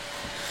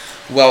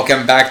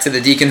Welcome back to the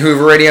Deacon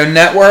Hoover Radio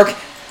Network.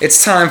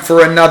 It's time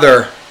for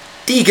another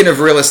Deacon of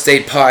Real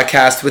Estate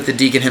podcast with the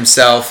Deacon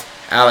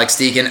himself, Alex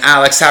Deacon.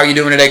 Alex, how are you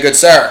doing today, good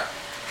sir?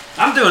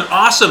 I'm doing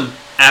awesome,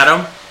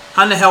 Adam.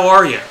 How in the hell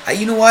are you?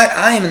 You know what?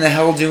 I am in the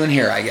hell doing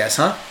here, I guess,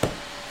 huh?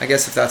 I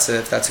guess if that's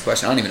a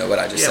question. I don't even know what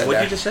I just said. Yeah, what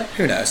did you just say?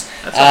 Who knows?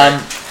 That's all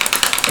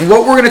right.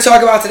 What we're going to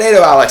talk about today,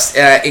 though, Alex,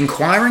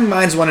 inquiring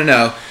minds want to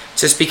know,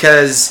 just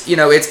because,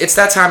 it's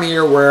that time of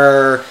year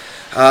where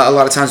a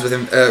lot of times with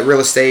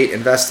real estate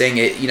investing,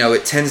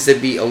 it tends to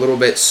be a little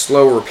bit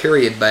slower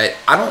period, but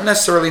I don't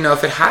necessarily know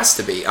if it has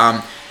to be.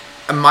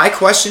 My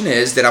question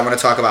that I want to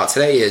talk about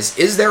today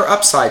is there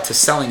upside to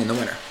selling in the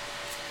winter?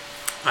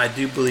 I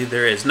do believe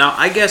there is. Now,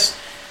 I guess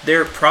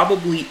there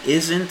probably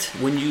isn't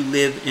when you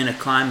live in a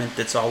climate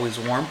that's always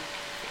warm.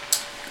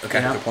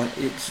 Okay, good point.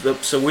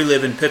 So we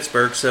live in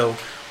Pittsburgh, so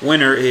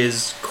winter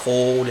is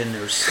cold and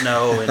there's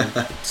snow,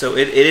 and so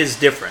it is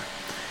different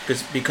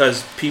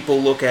because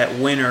people look at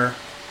winter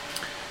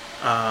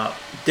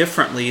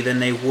differently than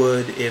they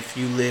would if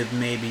you live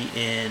maybe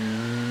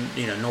in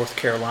North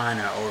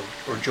Carolina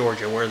or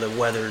Georgia, where the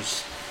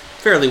weather's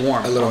fairly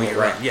warm a little all bit, year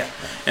right? round. Yeah,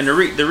 and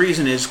the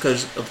reason is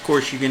because of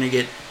course you're going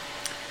to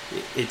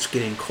it's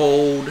getting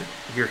cold.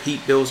 Your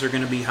heat bills are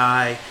going to be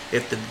high.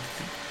 If the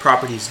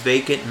property's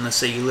vacant, and let's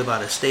say you live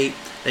out of state,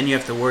 then you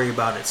have to worry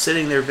about it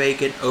sitting there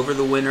vacant over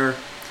the winter.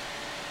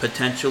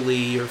 Potentially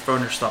your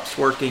furnace stops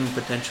working.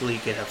 Potentially you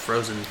could have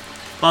frozen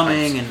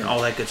plumbing and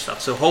all that good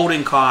stuff. So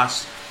holding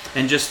costs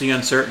and just the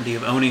uncertainty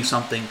of owning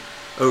something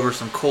over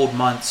some cold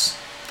months,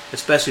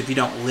 especially if you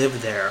don't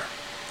live there,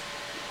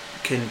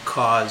 can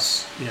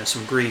cause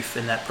some grief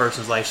in that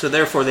person's life. So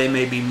therefore they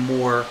may be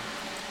more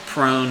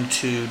prone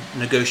to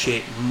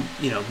negotiate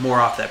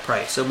more off that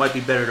price. So it might be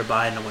better to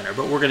buy in the winter,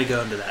 but we're going to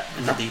go into that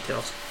in the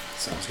details.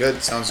 Sounds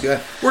good.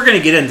 We're going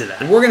to get into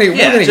that. We're going to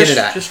get into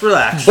that. Just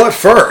relax. But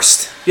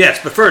first,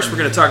 we're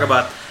going to talk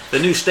about the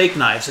new steak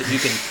knives that you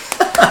can.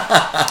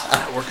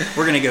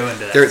 we're going to go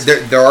into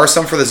that. There are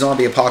some for the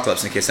zombie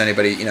apocalypse in case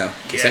anybody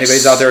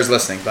anybody's out there is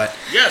listening. But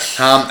yes.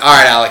 All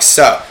right, Alex.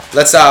 So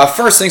let's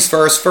first things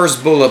first.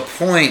 First bullet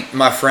point,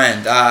 my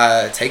friend.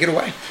 Take it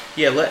away.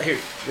 Yeah. Here.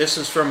 This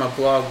is from a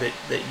blog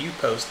that you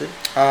posted.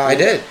 I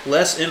did.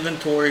 Less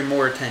inventory,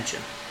 more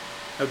attention.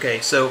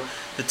 Okay, so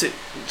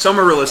so I'm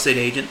a real estate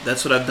agent.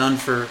 That's what I've done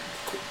for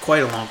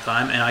quite a long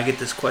time, and I get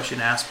this question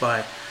asked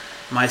by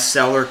my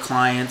seller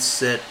clients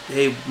that,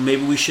 hey,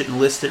 maybe we shouldn't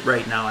list it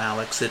right now,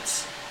 Alex.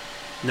 It's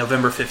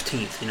November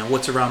 15th.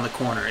 What's around the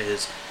corner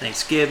is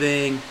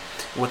Thanksgiving.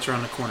 What's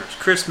around the corner is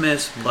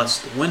Christmas, plus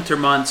the winter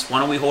months. Why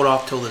don't we hold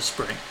off till the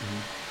spring?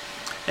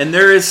 Mm-hmm. And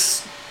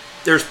there's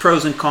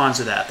pros and cons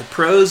of that. The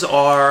pros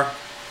are,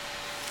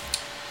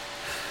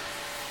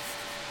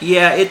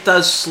 it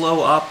does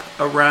slow up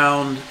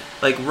around,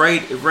 like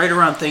right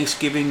around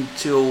Thanksgiving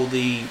till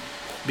the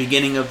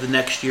beginning of the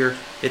next year.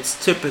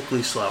 It's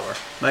typically slower,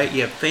 right?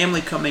 You have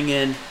family coming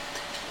in,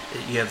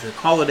 you have the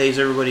holidays,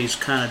 everybody's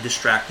kind of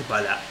distracted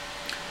by that.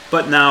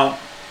 But now,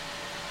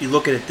 you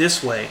look at it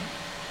this way,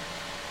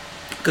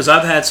 because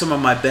I've had some of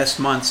my best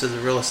months as a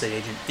real estate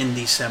agent in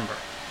December.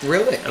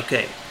 Really?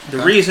 Okay. The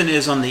reason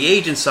is on the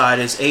agent side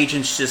is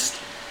agents just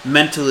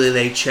mentally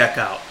they check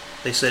out.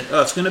 They said,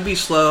 it's going to be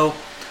slow.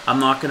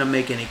 I'm not going to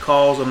make any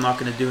calls. I'm not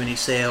going to do any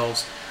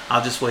sales.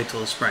 I'll just wait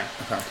till the spring.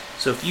 Okay.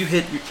 So if you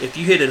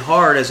hit it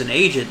hard as an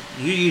agent,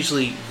 you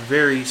usually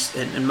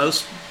and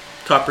most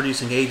top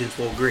producing agents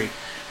will agree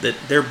that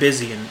they're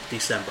busy in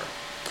December.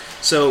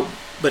 So,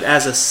 but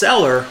as a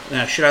seller,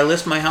 should I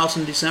list my house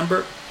in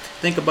December?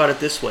 Think about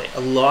it this way.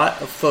 A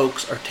lot of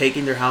folks are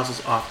taking their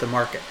houses off the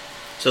market.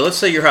 So let's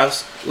say your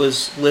house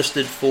was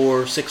listed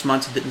for 6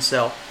 months and didn't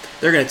sell.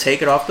 They're going to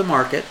take it off the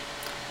market,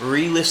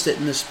 relist it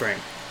in the spring.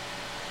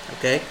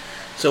 Okay?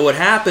 So what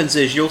happens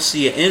is you'll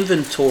see an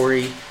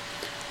inventory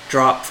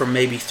drop from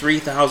maybe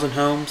 3,000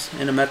 homes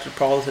in a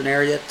metropolitan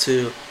area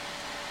to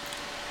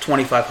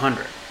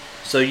 2,500.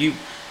 So you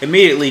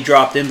immediately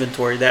dropped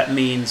inventory. That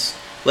means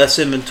less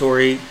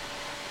inventory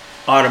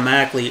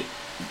automatically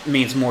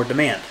means more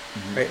demand.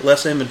 Mm-hmm. Right?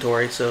 Less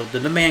inventory, so the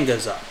demand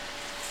goes up.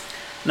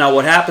 Now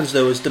what happens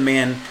though is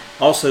demand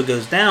also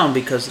goes down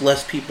because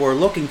less people are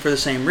looking for the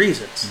same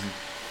reasons.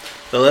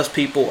 Mm-hmm. So less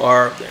people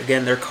are,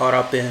 again, they're caught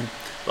up in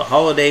the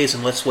holidays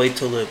and let's wait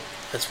till the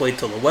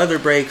weather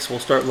breaks, we'll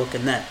start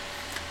looking then.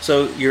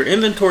 So your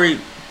inventory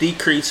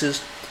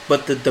decreases,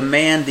 but the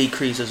demand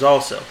decreases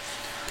also.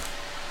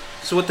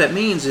 So what that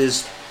means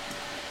is,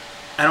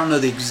 I don't know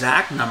the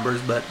exact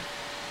numbers, but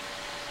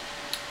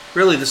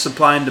really the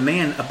supply and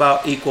demand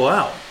about equal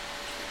out.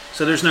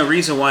 So there's no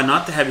reason why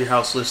not to have your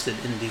house listed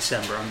in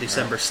December, on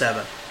December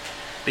 7th.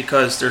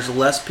 Because there's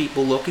less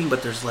people looking,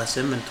 but there's less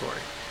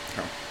inventory.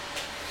 Oh.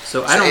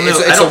 So I don't know.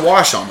 It's a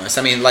wash almost.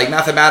 I mean, like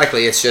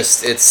mathematically, it's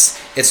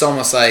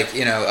almost like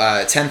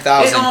 10,000.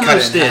 It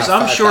almost is.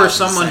 I'm sure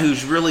someone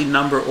who's really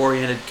number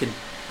oriented can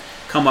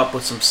come up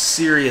with some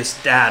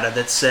serious data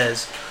that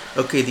says,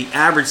 okay, the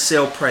average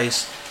sale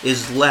price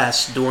is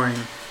less during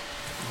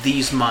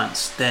these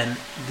months than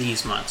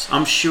these months.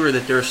 I'm sure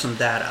that there's some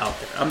data out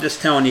there. I'm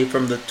just telling you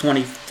from the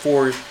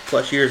 24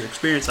 plus years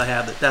experience I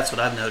have that's what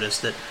I've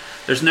noticed, that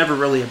there's never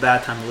really a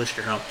bad time to list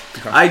your home.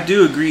 Okay. I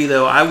do agree,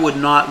 though, I would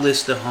not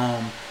list a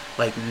home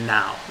like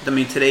now. I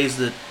mean, today's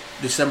the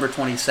December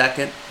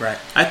 22nd. Right.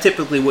 I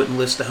typically wouldn't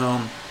list a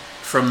home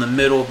from the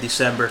middle of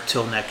December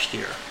till next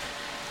year.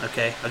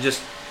 Okay? I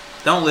just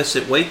don't list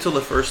it. Wait till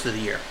the first of the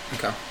year.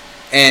 Okay.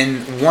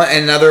 And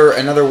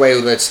another way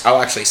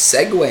I'll actually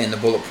segue into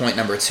bullet point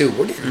number 2.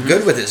 We're getting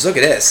good with this. Look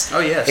at this.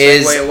 Oh yeah,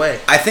 segue away.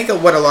 I think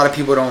what a lot of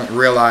people don't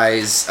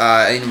realize,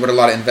 and what a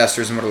lot of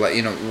investors and what a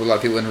lot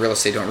of people in real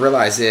estate don't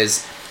realize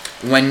is,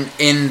 when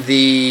in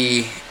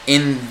the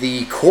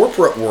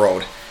corporate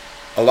world,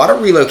 a lot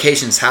of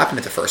relocations happen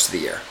at the first of the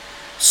year.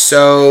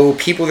 So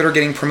people that are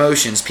getting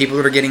promotions, people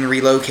that are getting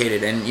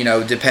relocated, and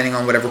depending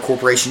on whatever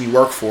corporation you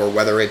work for,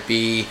 whether it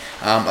be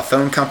a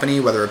phone company,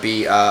 whether it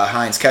be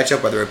Heinz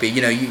Ketchup, whether it be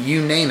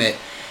you name it,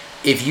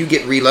 if you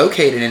get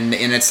relocated and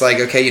it's like,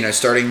 okay,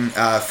 starting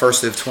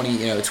first of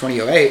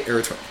 2008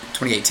 or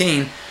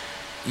 2018,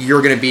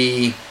 you're going to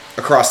be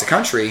across the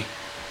country.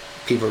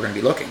 People are going to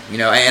be looking,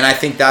 and I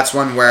think that's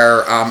one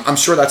where I'm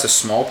sure that's a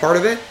small part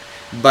of it,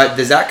 but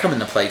does that come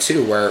into play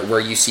too, where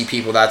you see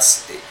people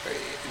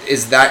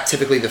is that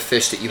typically the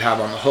fish that you have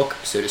on the hook,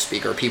 so to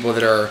speak, or people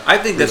that are? I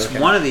think that's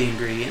one of the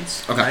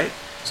ingredients, okay. Right?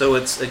 So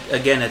it's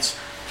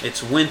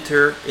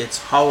winter, it's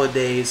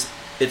holidays,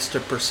 it's the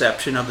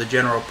perception of the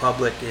general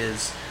public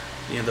is,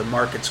 the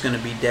market's going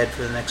to be dead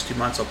for the next 2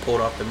 months. I'll pull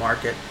it off the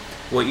market.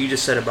 What you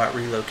just said about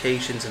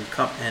relocations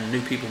and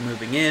new people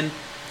moving in,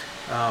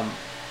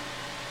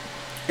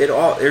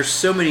 there's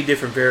so many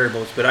different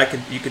variables, but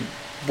you can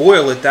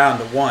boil it down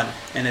to one,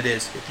 and it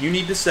is, if you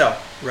need to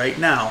sell right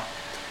now,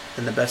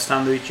 then the best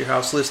time to get your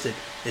house listed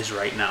is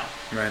right now.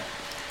 Right.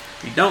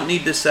 If you don't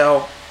need to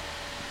sell,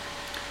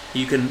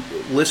 you can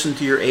listen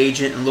to your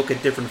agent and look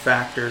at different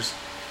factors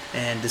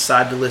and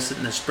decide to list it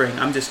in the spring.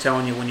 I'm just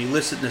telling you, when you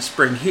list it in the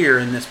spring here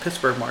in this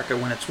Pittsburgh market,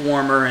 when it's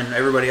warmer and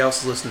everybody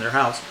else is listing their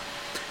house,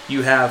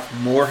 you have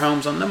more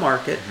homes on the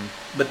market,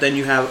 but then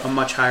you have a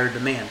much higher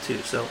demand too.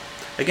 So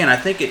again, I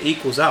think it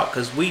equals out,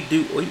 because we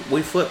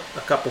flip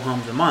a couple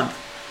homes a month,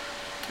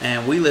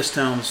 and we list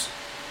homes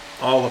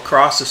all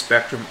across the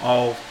spectrum,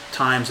 all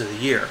times of the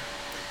year,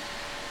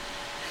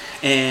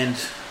 and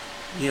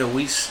we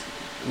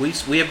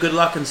have good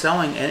luck in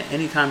selling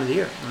any time of the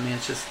year. I mean,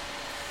 it's just,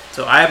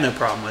 so I have no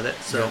problem with it.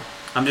 So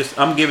yeah.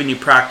 I'm giving you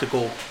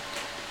practical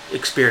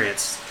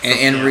experience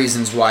and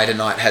reasons why to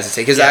not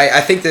hesitate, because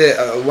I think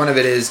that one of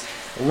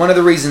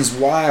the reasons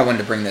why I wanted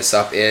to bring this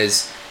up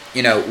is,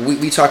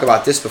 we talk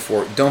about this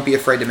before. Don't be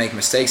afraid to make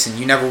mistakes, and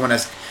you never want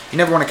to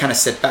kind of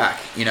sit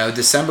back.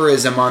 December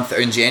is a month,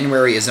 and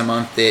January is a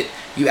month that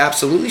you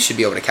absolutely should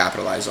be able to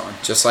capitalize on,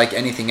 just like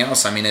anything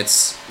else. I mean,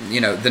 it's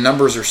the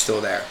numbers are still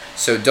there,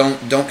 so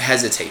don't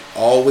hesitate.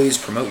 Always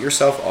promote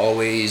yourself.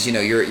 Always,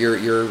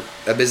 you're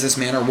a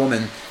businessman or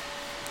woman.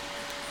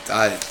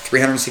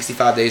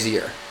 365 days a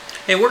year.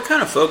 And we're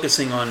kind of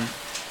focusing on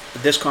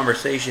this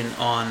conversation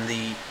on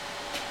the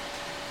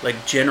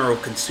general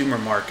consumer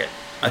market.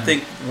 I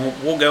think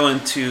we'll go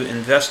into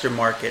investor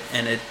market,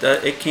 and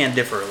it can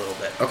differ a little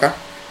bit. Okay.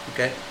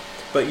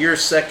 But your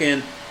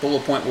second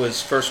bullet point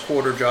was first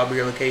quarter job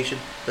relocation.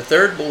 The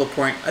third bullet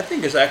point, I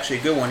think, is actually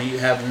a good one. You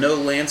have no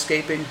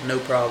landscaping, no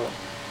problem.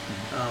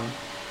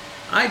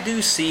 I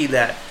do see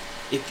that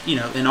if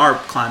in our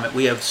climate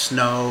we have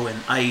snow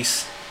and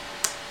ice.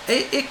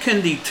 It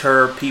can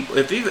deter people.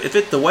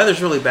 If the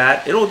weather's really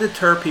bad, it'll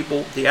deter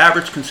people, the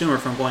average consumer,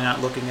 from going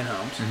out looking at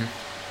homes,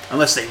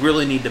 unless they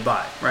really need to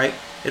buy, right?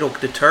 It'll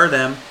deter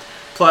them.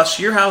 Plus,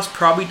 your house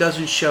probably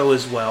doesn't show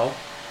as well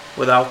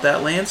without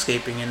that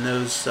landscaping and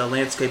those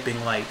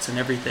landscaping lights and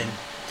everything.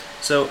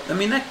 So, I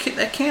mean, that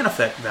can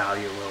affect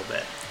value a little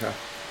bit. Okay.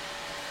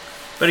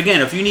 But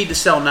again, if you need to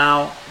sell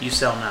now, you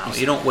sell now.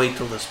 You don't wait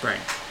till the spring.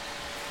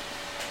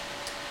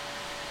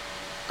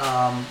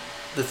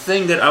 The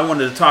thing that I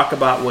wanted to talk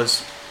about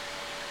was,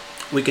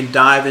 we can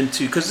dive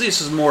into, because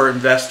this is more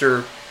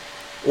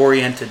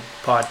investor-oriented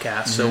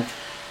podcast, so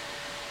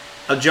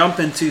I'll jump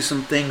into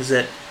some things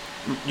that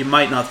you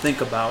might not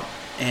think about.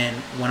 And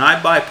when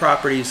I buy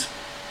properties,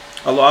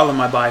 a lot of them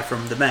I buy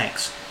from the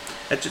banks.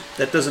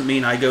 That doesn't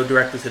mean I go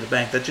directly to the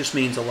bank. That just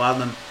means a lot of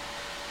them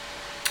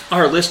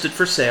are listed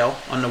for sale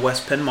on the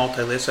West Penn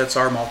multi-list. That's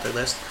our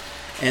multi-list.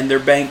 And they're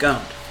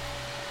bank-owned.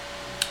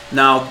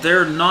 Now,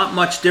 they're not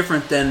much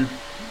different than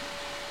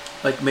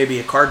maybe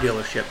a car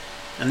dealership.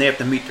 And they have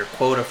to meet their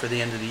quota for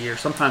the end of the year,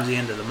 sometimes the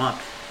end of the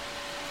month.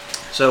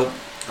 So,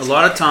 a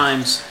lot of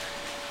times,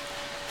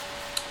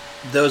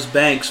 those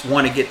banks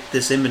want to get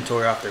this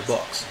inventory off their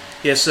books.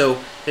 Yeah, so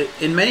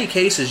in many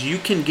cases, you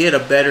can get a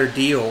better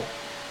deal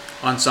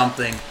on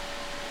something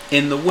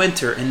in the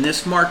winter in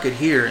this market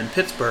here in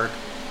Pittsburgh,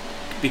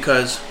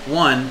 because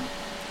one,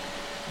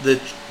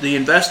 the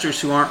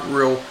investors who aren't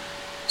real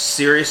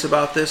serious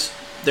about this,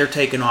 they're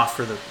taking off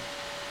for the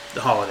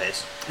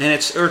holidays, and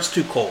it's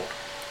too cold.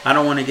 I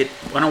don't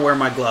wear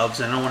my gloves,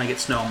 and I don't want to get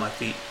snow on my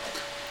feet.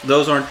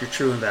 Those aren't your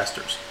true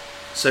investors.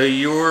 So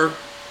your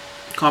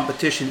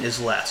competition is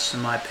less,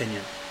 in my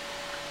opinion.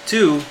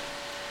 Two,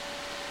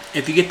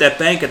 if you get that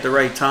bank at the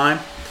right time,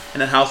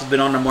 and that house has been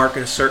on the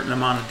market a certain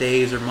amount of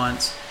days or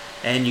months,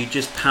 and you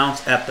just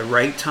pounce at the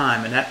right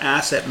time, and that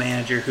asset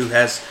manager who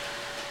has,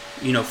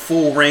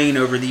 full reign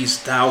over these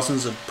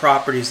thousands of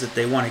properties that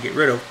they want to get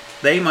rid of,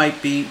 they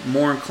might be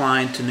more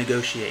inclined to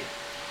negotiate.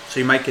 So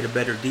you might get a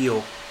better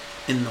deal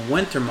in the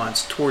winter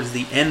months towards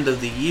the end of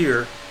the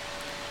year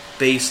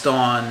based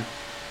on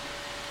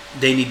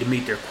they need to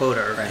meet their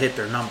quota or hit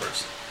their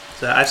numbers.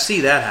 So I see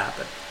that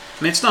happen.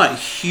 I mean, it's not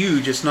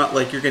huge. It's not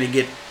like you're going to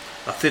get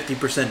a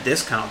 50%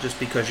 discount just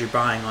because you're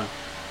buying on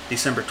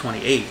December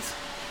 28th.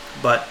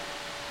 But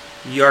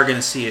you are going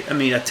to see it. I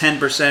mean, a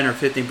 10% or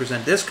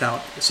 15%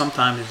 discount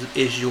sometimes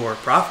is your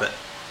profit,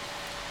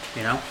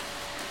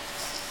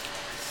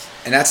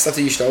 And that's stuff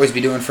that you should always be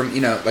doing from,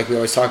 like we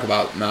always talk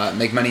about,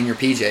 make money in your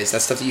PJs.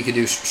 That's stuff that you could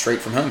do straight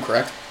from home,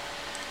 correct?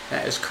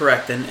 That is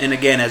correct. And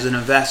again, as an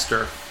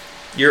investor,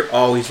 you're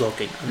always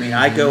looking. I mean,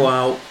 I go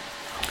out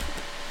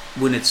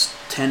when it's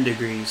 10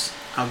 degrees.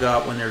 I'll go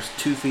out when there's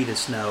 2 feet of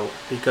snow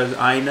because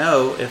I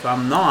know if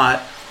I'm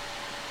not,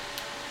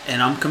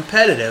 and I'm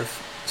competitive,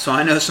 so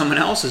I know someone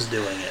else is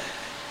doing it,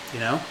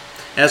 It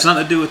has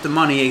nothing to do with the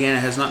money. Again,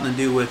 it has nothing to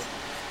do with,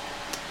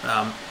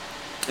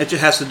 it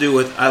just has to do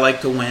with I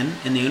like to win,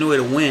 and the only way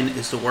to win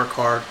is to work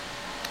hard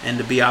and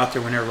to be out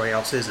there when everybody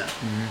else isn't.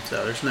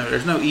 So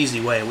there's no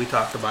easy way. We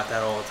talk about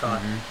that all the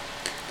time.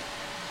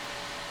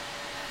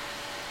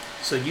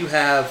 So you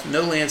have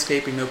no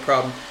landscaping, no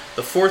problem.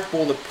 The fourth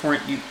bullet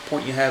point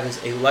you have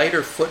is a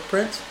lighter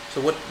footprint.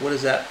 So what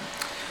is that?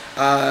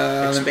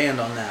 Expand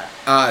on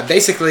that.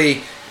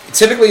 Basically,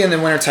 typically in the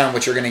wintertime,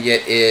 what you're going to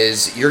get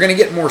is you're going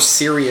to get more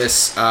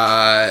serious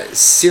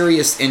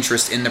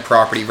interest in the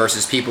property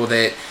versus people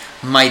that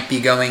might be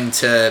going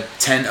to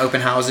 10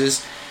 open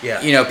houses.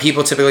 Yeah.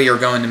 People typically are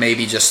going to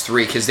maybe just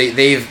 3 because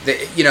they've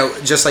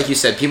just like you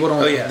said, people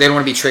don't they don't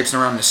want to be traipsing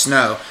around in the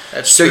snow.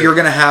 That's so true. You're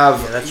going to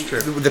have that's true.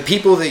 The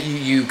people that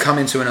you come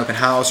into an open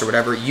house or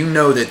whatever,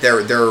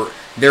 that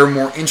they're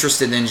more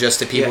interested than just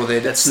the people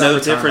that. That's no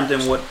different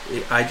than what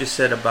I just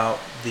said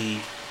about the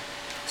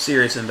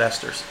serious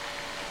investors,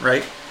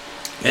 right?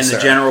 And the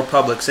general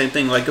public, same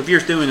thing. Like if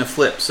you're doing a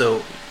flip,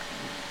 so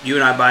you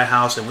and I buy a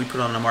house and we put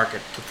it on the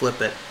market to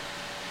flip it,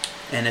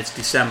 and it's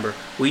December.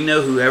 We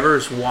know whoever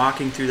is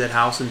walking through that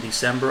house in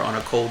December on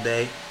a cold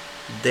day,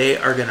 they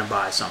are going to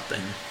buy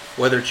something,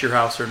 whether it's your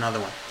house or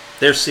another one.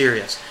 They're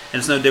serious.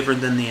 And it's no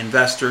different than the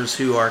investors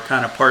who are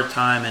kind of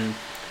part-time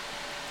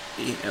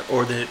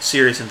or the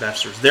serious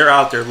investors. They're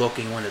out there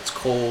looking when it's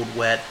cold,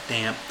 wet,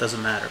 damp,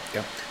 doesn't matter.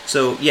 Yep.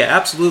 So, yeah,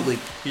 absolutely.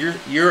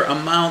 Your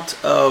amount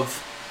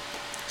of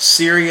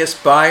serious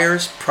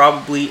buyers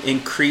probably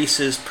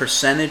increases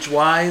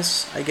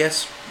percentage-wise, I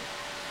guess,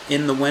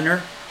 in the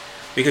winter.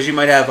 Because you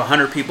might have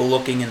 100 people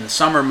looking in the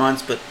summer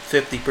months, but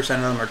 50%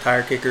 of them are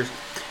tire kickers.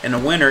 In the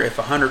winter, if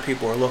 100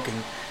 people are looking,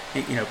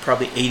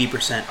 probably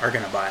 80% are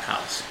going to buy a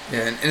house.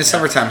 Yeah, in the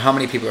summertime, how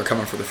many people are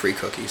coming for the free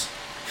cookies?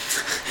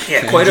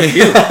 Yeah, quite a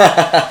few.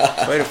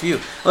 Quite a few.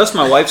 Unless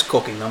my wife's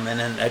cooking them, and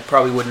then I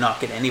probably would not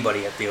get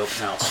anybody at the open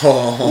house.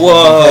 Oh.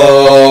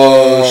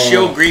 Whoa!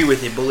 She'll agree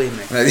with you, believe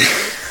me.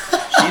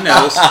 She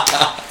knows.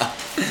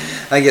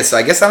 I guess so.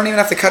 I guess I don't even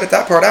have to cut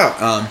that part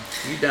out.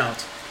 You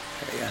don't.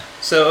 Yeah.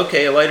 So,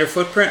 okay, a lighter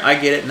footprint. I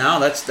get it now.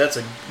 That's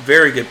a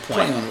very good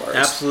point. Plain on words.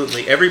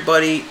 Absolutely.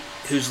 Everybody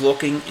who's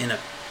looking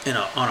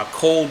on a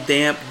cold,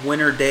 damp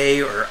winter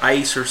day or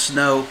ice or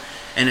snow,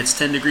 and it's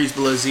 10 degrees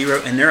below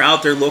zero, and they're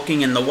out there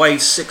looking, and the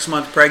wife's 6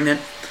 months pregnant.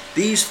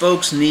 These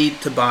folks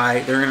need to buy.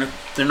 They're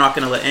not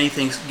gonna let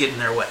anything get in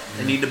their way.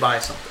 They need to buy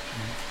something.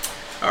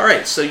 All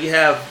right. So you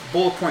have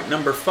bullet point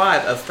number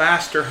 5: a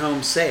faster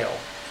home sale.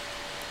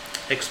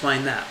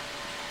 Explain that.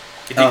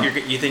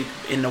 You think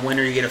in the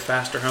winter you get a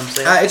faster home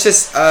sale? It's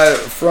just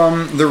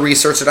from the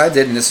research that I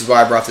did, and this is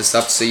why I brought this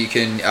up, so you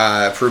can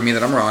prove me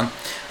that I'm wrong.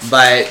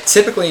 But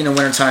typically in the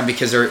wintertime,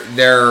 because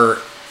there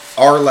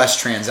are less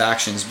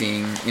transactions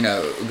being,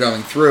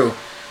 going through,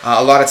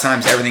 a lot of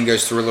times everything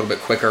goes through a little bit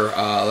quicker,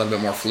 a little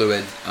bit more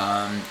fluid,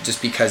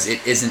 just because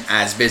it isn't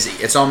as busy.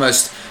 It's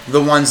almost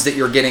the ones that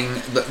you're getting,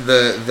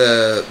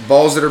 the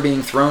balls that are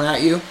being thrown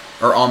at you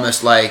are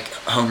almost like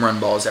home run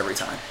balls every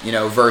time,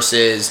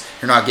 versus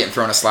you're not getting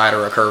thrown a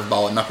slider, a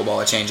curveball, a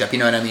knuckleball, a changeup. You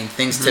know what I mean?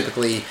 Things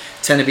typically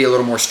tend to be a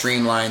little more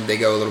streamlined. They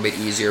go a little bit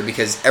easier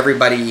because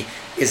everybody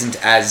isn't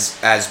as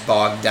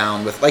bogged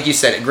down with, like you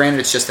said, granted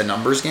it's just a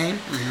numbers game,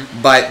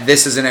 but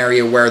this is an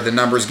area where the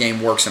numbers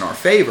game works in our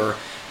favor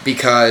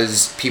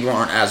because people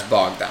aren't as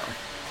bogged down.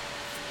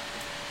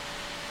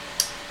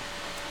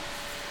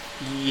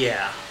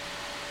 Yeah.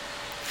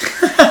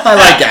 I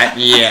like that.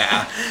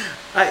 Yeah.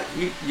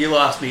 You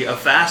lost me.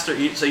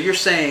 So you're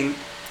saying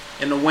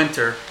in the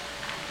winter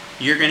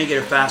you're going to get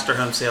a faster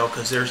home sale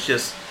because there's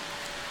just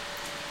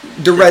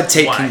the red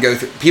tape can go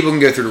through. People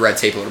can go through the red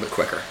tape a little bit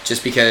quicker,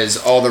 just because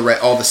all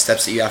the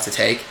steps that you have to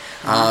take.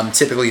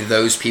 Typically,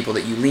 those people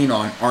that you lean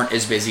on aren't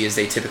as busy as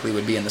they typically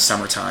would be in the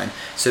summertime,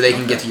 so they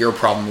can get to your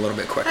problem a little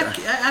bit quicker.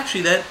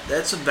 Actually,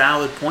 that's a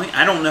valid point.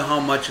 I don't know how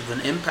much of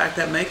an impact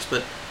that makes,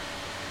 but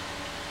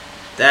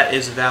That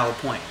is a valid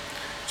point.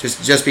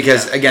 Just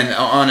because, again,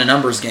 on a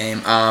numbers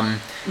game.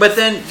 But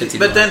then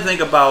think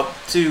about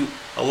too.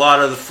 A lot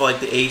of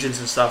the agents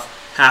and stuff.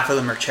 Half of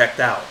them are checked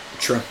out.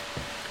 True.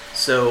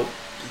 So,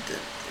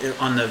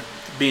 on the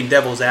being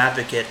devil's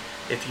advocate,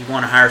 if you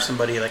want to hire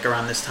somebody like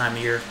around this time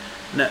of year,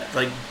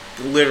 like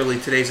literally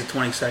today's the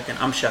 22nd,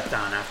 I'm shut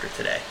down after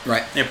today.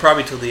 Right. And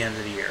probably till the end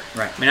of the year.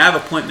 Right. I mean, I have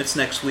appointments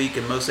next week,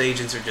 and most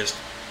agents are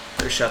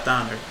they're shut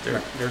down.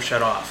 They're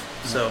shut off.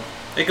 Right. So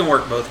it can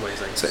work both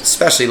ways, I guess. So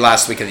especially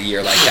last week of the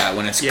year like that,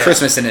 when it's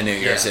Christmas and New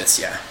Year's,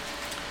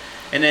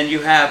 And then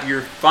you have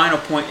your final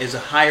point is a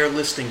higher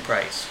listing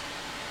price.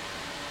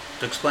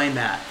 To explain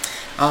that.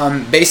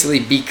 Basically,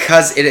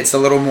 because it's a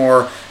little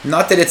more,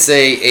 not that it's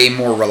a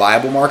more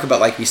reliable market, but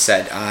like we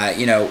said,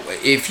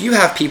 if you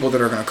have people that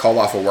are going to call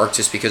off of work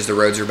just because the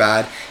roads are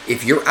bad,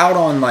 if you're out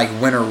on like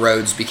winter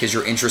roads because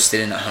you're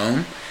interested in a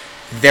home,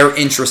 they're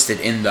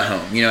interested in the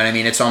home. You know what I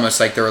mean? It's almost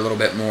like they're a little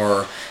bit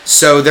more,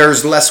 so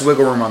there's less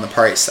wiggle room on the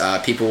price.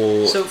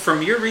 People. So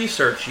from your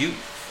research, you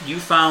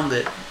found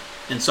that,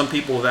 and some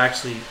people have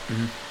actually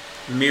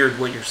mirrored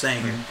what you're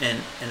saying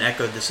and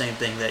echoed the same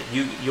thing, that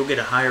you'll get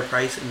a higher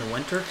price in the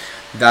winter.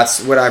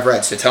 That's what I've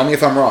read. So tell me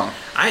if I'm wrong.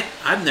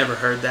 I've never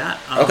heard that.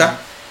 Okay.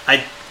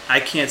 I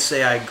can't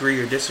say I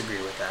agree or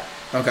disagree with that.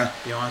 Okay.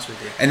 To be honest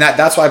with you. And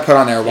that's why I put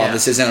on there. While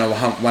this isn't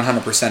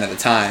 100% of the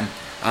time,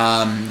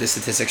 the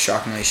statistics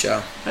shockingly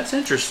show. That's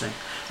interesting.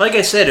 Like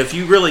I said, if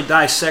you really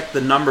dissect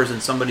the numbers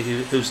in somebody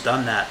who's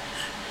done that,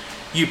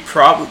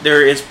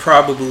 there is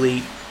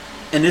probably.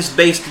 And it's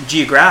based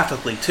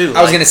geographically too.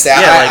 I was going to say,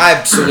 I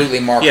absolutely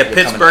mark. Yeah,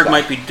 Pittsburgh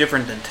might be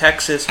different than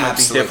Texas. Might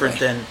be different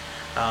than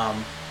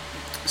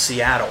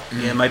Seattle.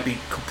 Mm-hmm. Yeah, it might be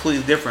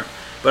completely different.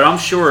 But I'm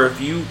sure if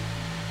you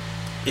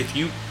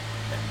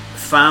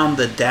found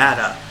the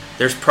data,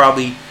 there's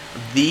probably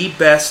the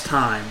best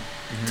time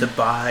to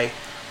buy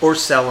or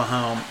sell a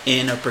home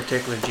in a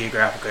particular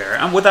geographic area.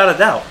 And without a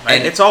doubt, right?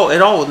 And it's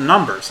all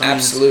numbers.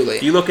 Absolutely.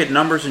 You look at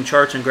numbers and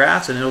charts and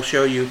graphs, and it'll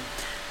show you.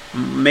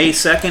 May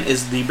 2nd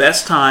is the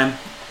best time,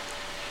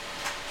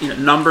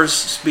 numbers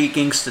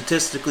speaking,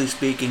 statistically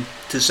speaking,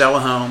 to sell a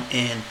home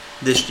in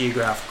this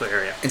geographical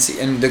area.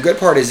 And the good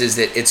part is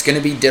that it's going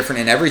to be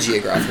different in every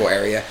geographical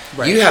area.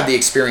 Right. You have the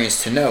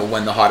experience to know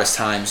when the hottest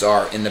times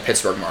are in the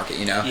Pittsburgh market,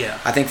 Yeah.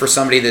 I think for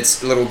somebody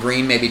that's a little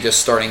green, maybe just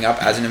starting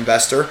up as an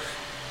investor,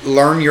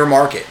 learn your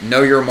market,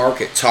 know your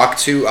market, talk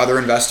to other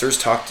investors,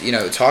 talk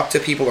to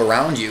people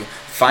around you,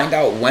 find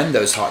out when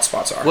those hot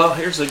spots are. Well,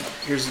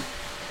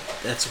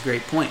 that's a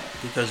great point,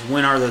 because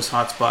when are those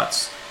hot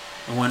spots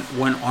and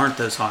when aren't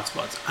those hot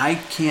spots? I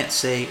can't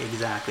say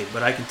exactly,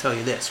 but I can tell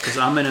you this, because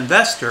I'm an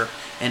investor,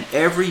 and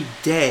every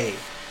day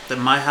that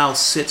my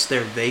house sits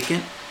there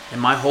vacant and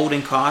my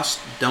holding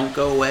costs don't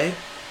go away,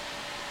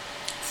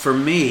 for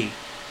me,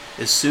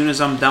 as soon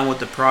as I'm done with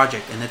the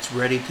project and it's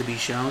ready to be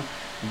shown,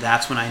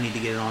 that's when I need to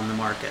get it on the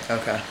market.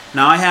 Okay.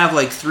 Now I have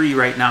like 3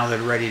 right now that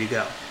are ready to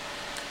go.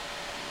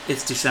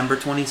 It's December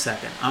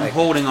 22nd. I'm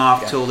holding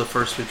off till the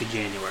first week of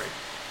January.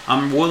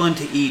 I'm willing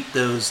to eat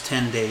those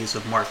 10 days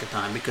of market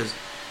time because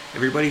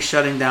everybody's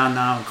shutting down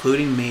now,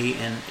 including me,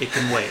 and it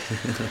can wait.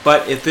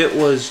 But if it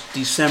was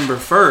December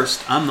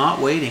 1st, I'm not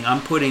waiting.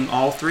 I'm putting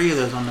all 3 of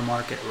those on the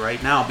market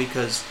right now,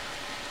 because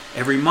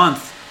every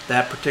month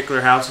that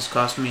particular house is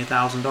costing me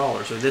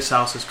 $1,000, or this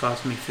house is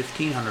costing me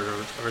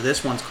 $1,500, or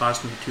this one's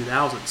costing me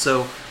 $2,000.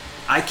 So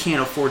I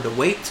can't afford to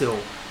wait till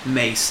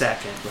May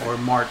 2nd or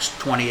March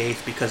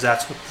 28th, because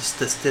that's what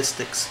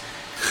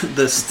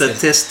the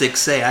statistics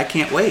say. I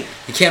can't wait.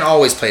 You can't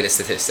always play the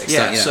statistics.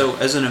 Yeah, so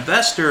as an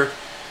investor,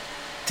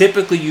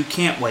 typically you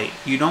can't wait.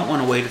 You don't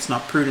want to wait. It's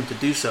not prudent to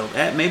do so.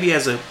 Maybe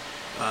as a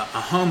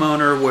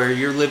homeowner where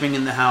you're living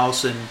in the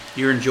house and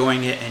you're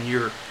enjoying it and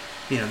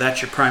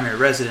that's your primary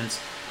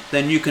residence,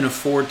 then you can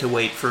afford to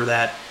wait for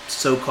that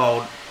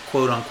so-called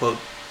quote-unquote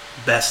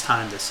best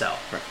time to sell.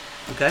 Right.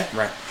 Okay?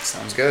 Right.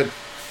 Sounds good.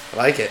 I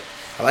like it.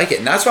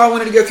 And that's why I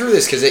wanted to go through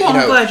this, because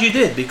I'm glad you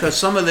did, because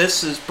some of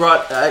this is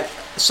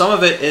some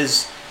of it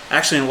is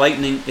actually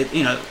enlightening.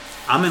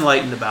 I'm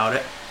enlightened about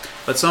it,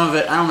 but some of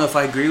it, I don't know if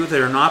I agree with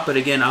it or not. But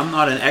again, I'm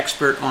not an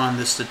expert on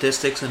the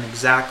statistics and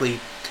exactly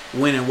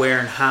when and where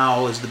and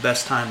how is the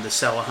best time to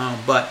sell a home.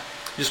 But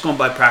just going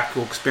by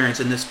practical experience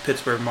in this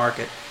Pittsburgh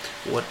market,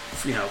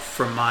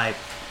 from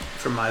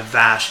my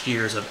vast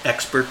years of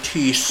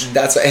expertise.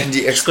 That's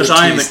because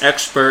I am an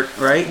expert,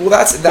 right? Well,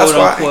 that's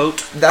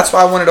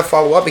why I wanted to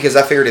follow up, because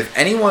I figured if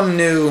anyone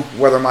knew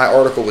whether my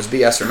article was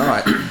BS or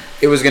not,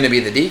 it was going to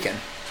be the Deacon.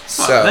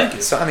 So, thank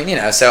you. So I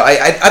mean, so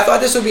I thought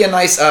this would be a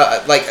nice,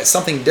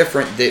 something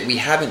different that we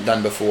haven't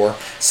done before,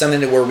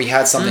 something where we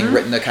had something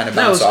written to kind of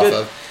bounce off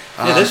of.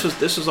 Yeah,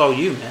 this was all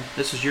you, man.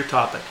 This is your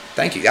topic.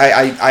 Thank you.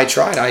 I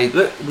tried.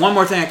 One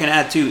more thing I can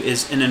add too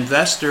is an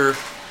investor.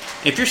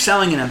 If you're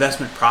selling an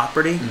investment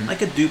property,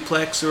 like a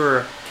duplex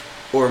or a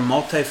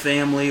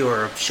multifamily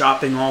or a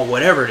shopping mall,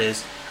 whatever it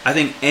is, I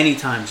think any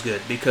time's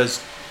good,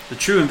 because the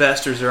true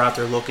investors are out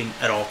there looking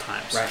at all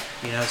times. Right.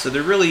 So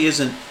there really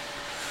isn't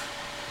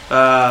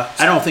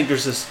I don't think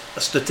there's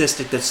a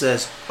statistic that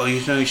says, oh,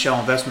 you can only sell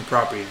investment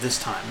property this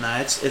time. Nah,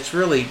 it's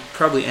really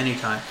probably any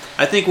time.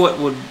 I think what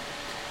would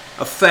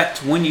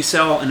affect when you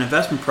sell an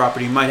investment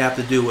property might have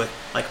to do with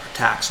like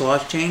tax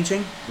laws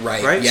changing.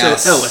 Right.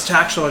 Yes. So, a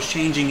tax law is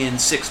changing in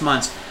 6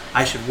 months.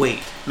 I should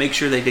wait. Make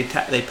sure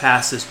they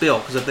pass this bill,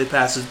 because if they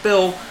pass this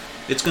bill,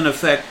 it's going to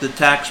affect the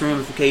tax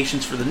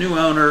ramifications for the new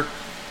owner,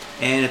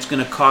 and it's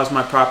going to cause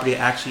my property to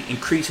actually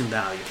increase in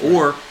value. Right.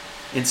 Or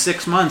in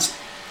 6 months,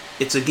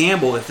 it's a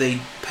gamble. If they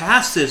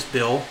pass this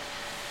bill,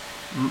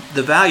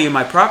 the value of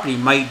my property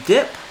might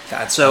dip.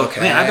 Okay.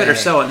 Man, I better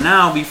sell it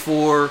now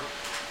before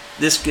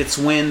this gets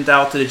wind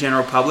out to the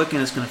general public,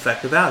 and it's going to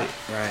affect the value.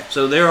 Right.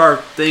 So there are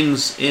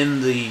things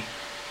in the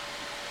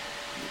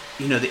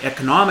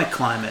economic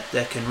climate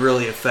that can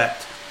really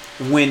affect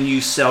when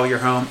you sell your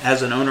home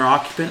as an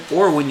owner-occupant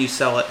or when you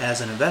sell it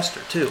as an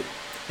investor too.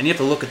 And you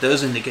have to look at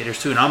those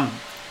indicators too. And I'm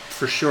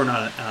for sure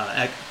not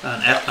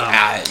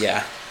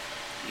yeah.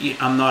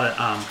 I'm not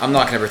I'm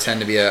not going to pretend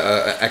to be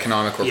a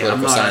economic or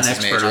political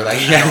sciences major.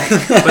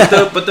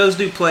 But those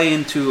do play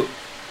into,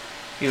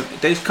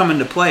 they come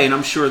into play, and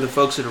I'm sure the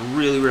folks that are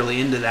really, really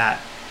into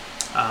that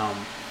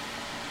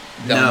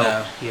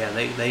know. Yeah,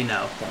 they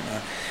know. Don't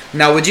know.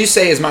 Now, would you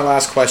say, as my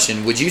last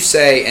question, would you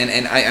say,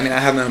 and I mean, I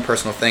have my own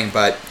personal thing,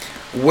 but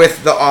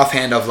with the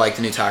offhand of like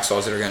the new tax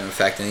laws that are going to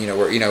affect, and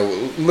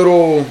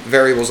little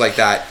variables like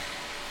that,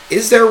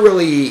 is there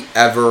really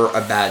ever a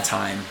bad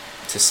time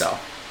to sell?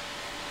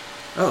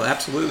 Oh,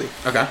 absolutely.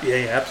 Okay.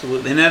 Yeah,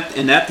 absolutely.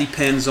 And that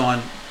depends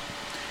on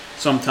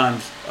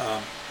sometimes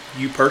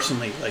you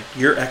personally, like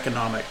your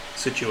economic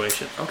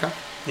situation. Okay.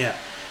 Yeah.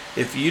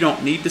 If you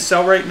don't need to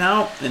sell right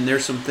now, and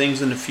there's some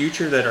things in the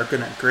future that are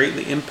going to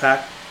greatly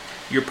impact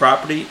your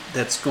property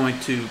that's going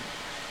to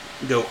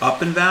go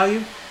up in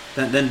value,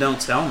 then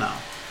don't sell now.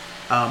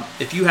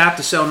 If you have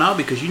to sell now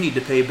because you need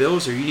to pay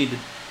bills, or you need to,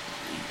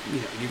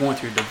 you're going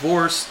through a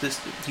divorce,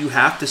 you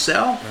have to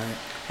sell, right,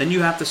 then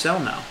you have to sell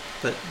now.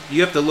 But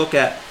you have to look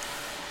at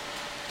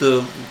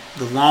the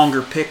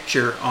longer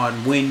picture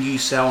on when you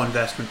sell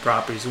investment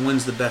properties and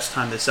when's the best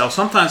time to sell.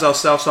 Sometimes I'll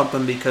sell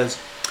something because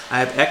I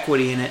have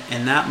equity in it,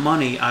 and that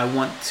money I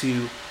want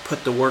to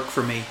put to work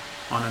for me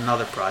on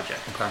another project.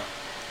 Okay.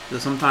 So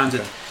sometimes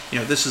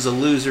this is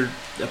a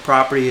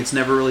property, it's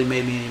never really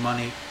made me any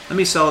money. Let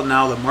me sell it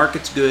now. The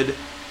market's good,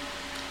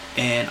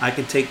 and I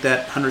can take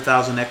that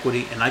 100,000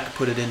 equity and I can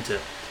put it into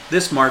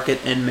this market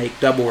and make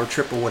double or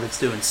triple what it's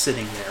doing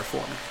sitting there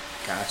for me.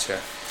 Gotcha.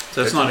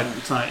 So it's not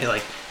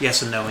like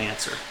yes and no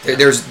answer.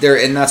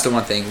 And that's the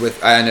one thing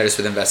I noticed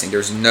with investing.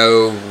 There's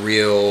no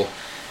real.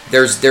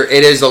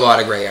 It is a lot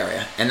of gray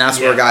area, and that's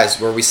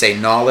where we say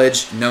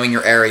knowledge, knowing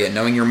your area,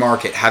 knowing your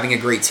market, having a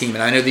great team.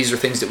 And I know these are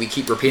things that we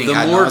keep repeating.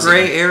 The more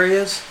gray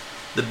areas,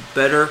 the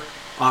better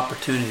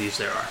opportunities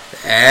there are.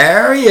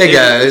 There you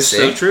go. It's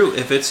so true.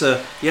 If it's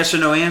a yes or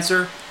no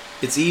answer,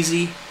 it's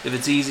easy. If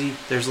it's easy,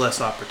 there's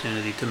less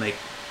opportunity to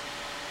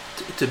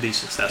be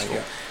successful.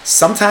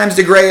 Sometimes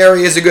the gray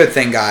area is a good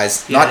thing,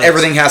 guys. Yeah, Not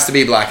everything has to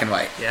be black and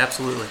white. Yeah,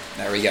 absolutely.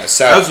 There we go.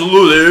 So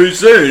absolutely.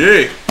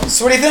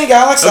 So what do you think,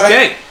 Alex?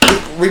 Okay.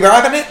 We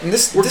wrapping it? And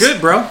We're good,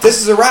 bro.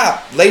 This is a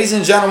wrap. Ladies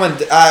and gentlemen,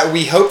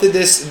 we hope that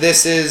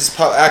this is...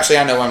 Actually,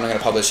 I know I'm not going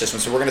to publish this one,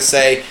 so we're going to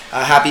say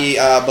happy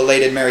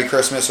belated Merry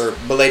Christmas, or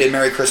belated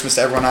Merry Christmas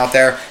to everyone out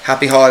there.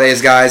 Happy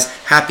holidays, guys.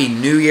 Happy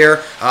New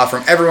Year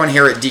from everyone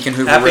here at Deacon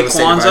Hoover Real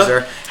Estate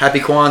Advisor. Happy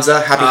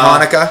Kwanzaa. Happy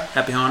Hanukkah.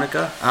 Happy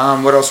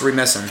Hanukkah. What else are we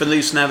missing?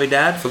 Feliz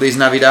Navidad. Feliz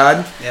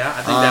Navidad. Yeah,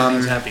 I think that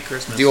means Happy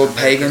Christmas. The old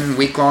pagan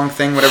week-long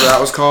thing, whatever that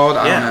was called.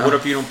 I don't know. What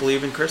if you don't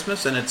believe in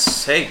Christmas and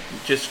it's, hey,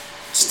 just...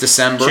 It's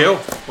December. Chill.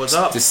 What's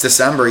up? It's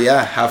December,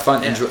 yeah. Have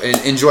fun. Yeah.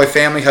 Enjoy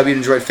family. Hope you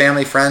enjoyed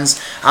family, friends.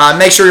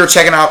 Make sure you're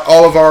checking out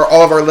all of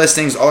our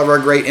listings, all of our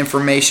great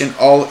information,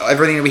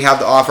 everything that we have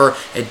to offer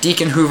at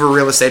Deacon Hoover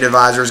Real Estate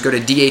Advisors. Go to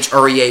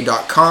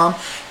dhrea.com.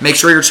 Make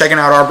sure you're checking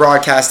out our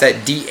broadcast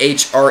at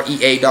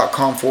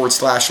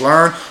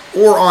dhrea.com/learn,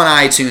 or on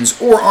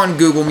iTunes, or on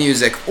Google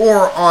Music,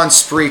 or on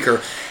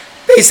Spreaker.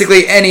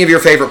 Basically, any of your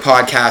favorite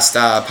podcast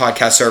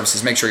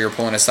services. Make sure you're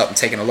pulling us up and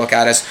taking a look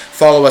at us.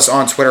 Follow us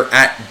on Twitter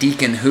at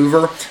Deacon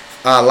Hoover.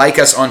 Like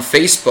us on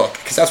Facebook,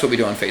 because that's what we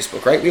do on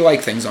Facebook, right? We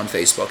like things on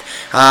Facebook.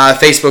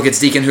 Facebook, it's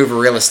Deacon Hoover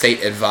Real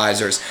Estate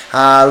Advisors.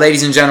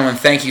 Ladies and gentlemen,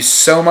 thank you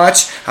so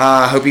much.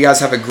 Hope you guys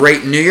have a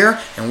great New Year,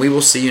 and we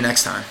will see you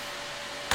next time.